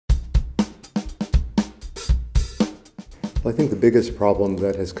Well, I think the biggest problem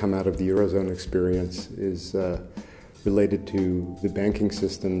that has come out of the Eurozone experience is related to the banking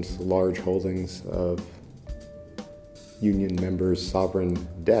system's large holdings of union members' sovereign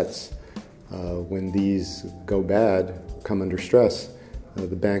debts. When these go bad, come under stress,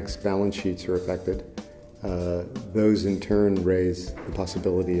 the bank's balance sheets are affected. Those in turn raise the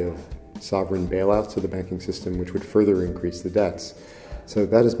possibility of sovereign bailouts of the banking system, which would further increase the debts. So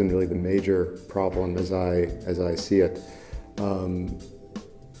that has been really the major problem as I see it.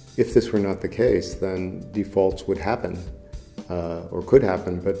 If this were not the case, then defaults would happen, or could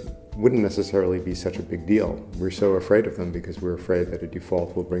happen, but wouldn't necessarily be such a big deal. We're so afraid of them because we're afraid that a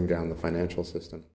default will bring down the financial system.